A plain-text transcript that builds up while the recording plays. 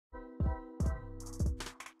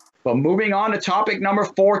But moving on to topic number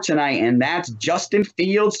 4 tonight, and that's Justin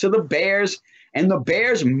Fields to the Bears. And the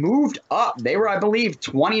Bears moved up. They were, I believe,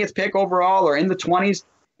 20th pick overall or in the 20s.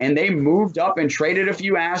 And they moved up and traded a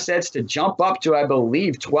few assets to jump up to, I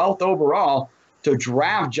believe, 12th overall to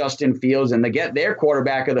draft Justin Fields and to get their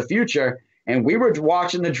quarterback of the future. And we were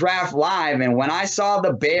watching the draft live. And when I saw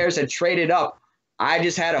the Bears had traded up, I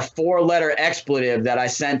just had a 4-letter expletive that I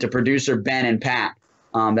sent to producer Ben and Pat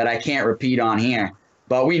that I can't repeat on here.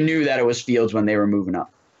 But we knew that it was Fields when they were moving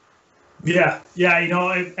up. Yeah.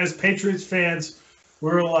 As Patriots fans,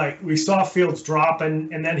 we saw Fields drop,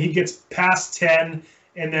 and then he gets past 10,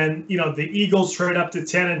 and then, the Eagles trade up to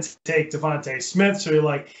 10 and take Devontae Smith. So you're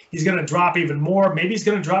like, he's going to drop even more. Maybe he's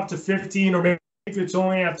going to drop to 15, or maybe it's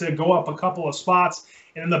only have to go up a couple of spots,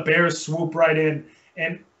 and then the Bears swoop right in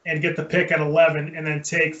and get the pick at 11 and then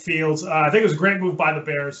take Fields. I think it was a great move by the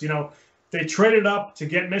Bears. They traded up to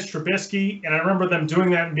get Mitch Trubisky, and I remember them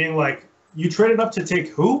doing that and being like, you traded up to take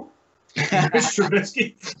who? Mitch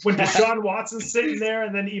Trubisky? When Deshaun Watson's sitting there,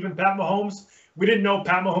 and then even Pat Mahomes. We didn't know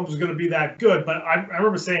Pat Mahomes was going to be that good, but I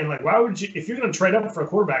remember saying, like, why would you, if you're going to trade up for a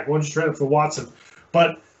quarterback, why don't you trade up for Watson?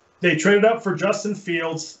 But they traded up for Justin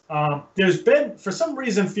Fields. There's been, for some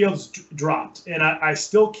reason, Fields dropped, and I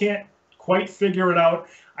still can't quite figure it out.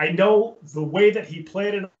 I know the way that he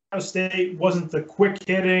played at Ohio State wasn't the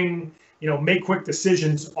quick-hitting, make quick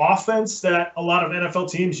decisions offense that a lot of NFL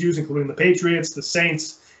teams use, including the Patriots, the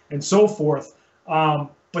Saints, and so forth.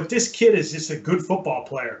 But this kid is just a good football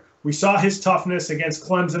player. We saw his toughness against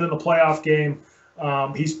Clemson in the playoff game.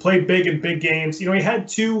 He's played big in big games. He had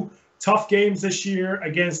 2 tough games this year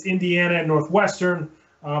against Indiana and Northwestern,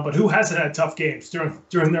 but who hasn't had tough games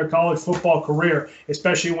during their college football career,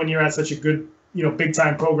 especially when you're at such a good,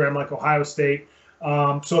 big-time program like Ohio State.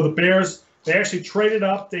 So the Bears, they actually traded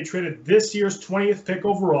up. They traded this year's 20th pick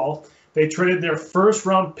overall. They traded their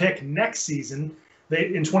first-round pick next season.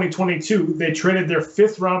 In 2022, they traded their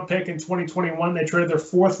 5th-round pick in 2021. They traded their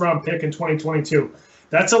 4th-round pick in 2022.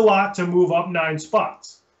 That's a lot to move up 9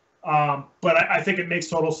 spots. But I think it makes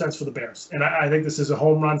total sense for the Bears. And I think this is a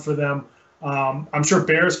home run for them. I'm sure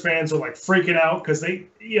Bears fans are like freaking out because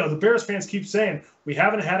the Bears fans keep saying, we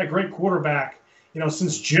haven't had a great quarterback,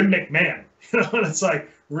 since Jim McMahon. And it's like,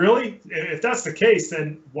 really? If that's the case,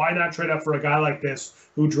 then why not trade up for a guy like this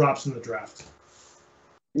who drops in the draft?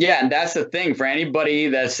 Yeah, and that's the thing for anybody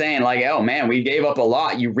that's saying like, oh, man, we gave up a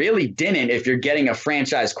lot. You really didn't if you're getting a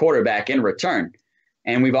franchise quarterback in return.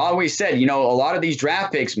 And we've always said, a lot of these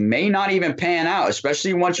draft picks may not even pan out,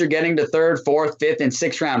 especially once you're getting to 3rd, 4th, 5th, and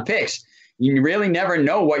 6th round picks. You really never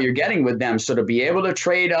know what you're getting with them. So to be able to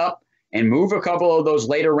trade up and move a couple of those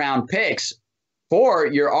later round picks for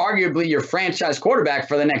arguably your franchise quarterback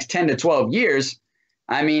for the next 10 to 12 years,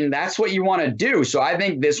 I mean, that's what you want to do. So I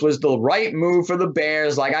think this was the right move for the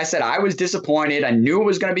Bears. Like I said, I was disappointed. I knew it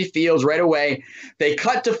was going to be Fields right away. They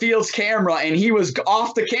cut to Fields' camera, and he was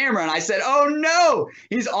off the camera. And I said, oh, no,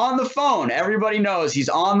 he's on the phone. Everybody knows he's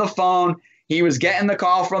on the phone. He was getting the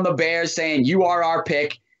call from the Bears saying, you are our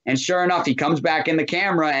pick. And sure enough, he comes back in the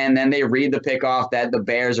camera, and then they read the pick off that the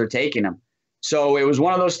Bears are taking him. So it was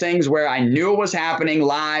one of those things where I knew it was happening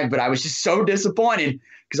live, but I was just so disappointed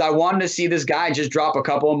because I wanted to see this guy just drop a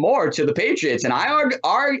couple more to the Patriots. And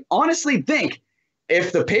I honestly think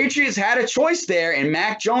if the Patriots had a choice there and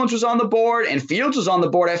Mac Jones was on the board and Fields was on the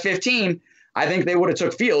board at 15, I think they would have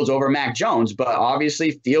took Fields over Mac Jones. But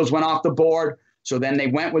obviously Fields went off the board. So then they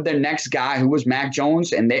went with their next guy who was Mac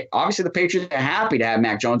Jones. And obviously the Patriots are happy to have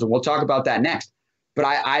Mac Jones, and we'll talk about that next. But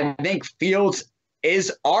I think Fields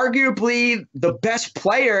is arguably the best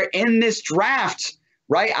player in this draft,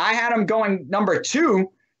 right? I had him going number 2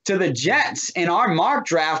 to the Jets in our mock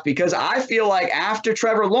draft because I feel like after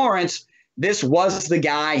Trevor Lawrence, this was the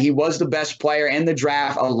guy. He was the best player in the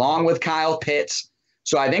draft along with Kyle Pitts.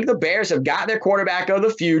 So I think the Bears have got their quarterback of the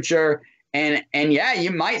future. And yeah, you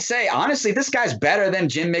might say, honestly, this guy's better than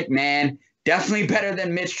Jim McMahon, definitely better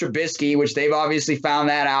than Mitch Trubisky, which they've obviously found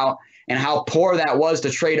that out, and how poor that was to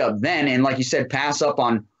trade up then. And like you said, pass up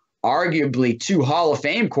on arguably 2 Hall of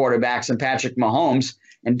Fame quarterbacks in Patrick Mahomes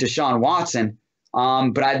and Deshaun Watson.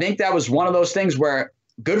 But I think that was one of those things where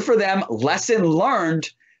good for them, lesson learned,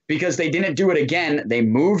 because they didn't do it again. They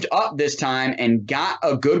moved up this time and got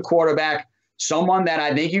a good quarterback, someone that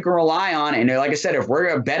I think you can rely on. And like I said, if we're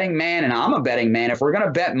a betting man, and I'm a betting man, if we're going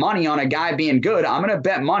to bet money on a guy being good, I'm going to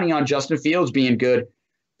bet money on Justin Fields being good,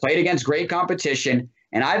 played against great competition.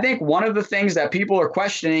 And I think one of the things that people are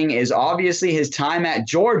questioning is obviously his time at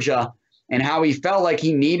Georgia and how he felt like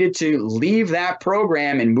he needed to leave that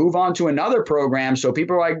program and move on to another program. So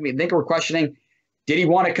people are like, I think we're questioning, did he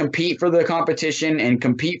want to compete for the competition and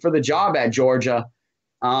compete for the job at Georgia?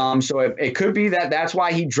 So it could be that that's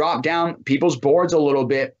why he dropped down people's boards a little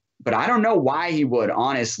bit, but I don't know why he would,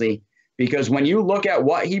 honestly, because when you look at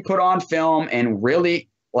what he put on film and really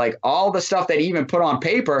like all the stuff that he even put on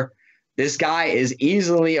paper, this guy is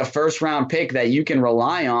easily a first round pick that you can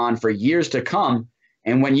rely on for years to come.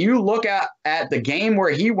 And when you look at the game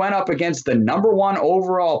where he went up against the number one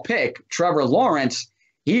overall pick, Trevor Lawrence,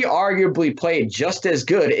 he arguably played just as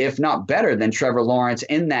good, if not better, than Trevor Lawrence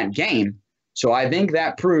in that game. So I think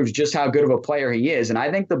that proves just how good of a player he is. And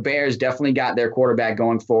I think the Bears definitely got their quarterback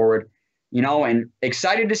going forward, and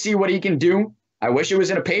excited to see what he can do. I wish it was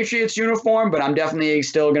in a Patriots uniform, but I'm definitely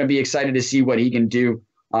still going to be excited to see what he can do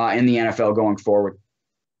in the NFL going forward.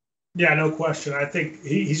 Yeah, no question. I think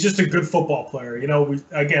he's just a good football player.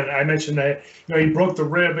 I mentioned that, he broke the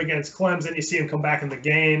rib against Clemson. You see him come back in the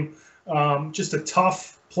game. Just a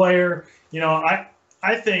tough player.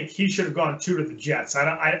 I think he should have gone 2 to the Jets.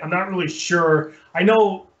 I'm not really sure. I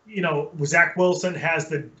know, Zach Wilson has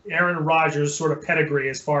the Aaron Rodgers sort of pedigree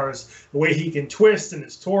as far as the way he can twist and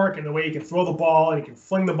his torque and the way he can throw the ball and he can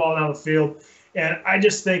fling the ball down the field. And I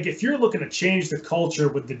just think if you're looking to change the culture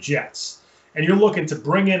with the Jets and you're looking to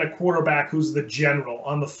bring in a quarterback who's the general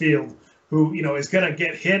on the field, who, is going to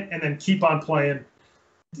get hit and then keep on playing,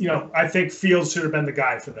 I think Fields should have been the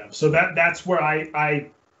guy for them. So that's where I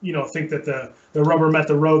think that the rubber met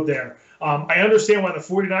the road there. I understand why the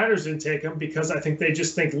 49ers didn't take him, because I think they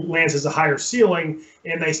just think Lance has a higher ceiling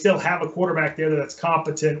and they still have a quarterback there that's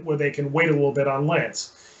competent where they can wait a little bit on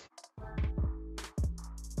Lance.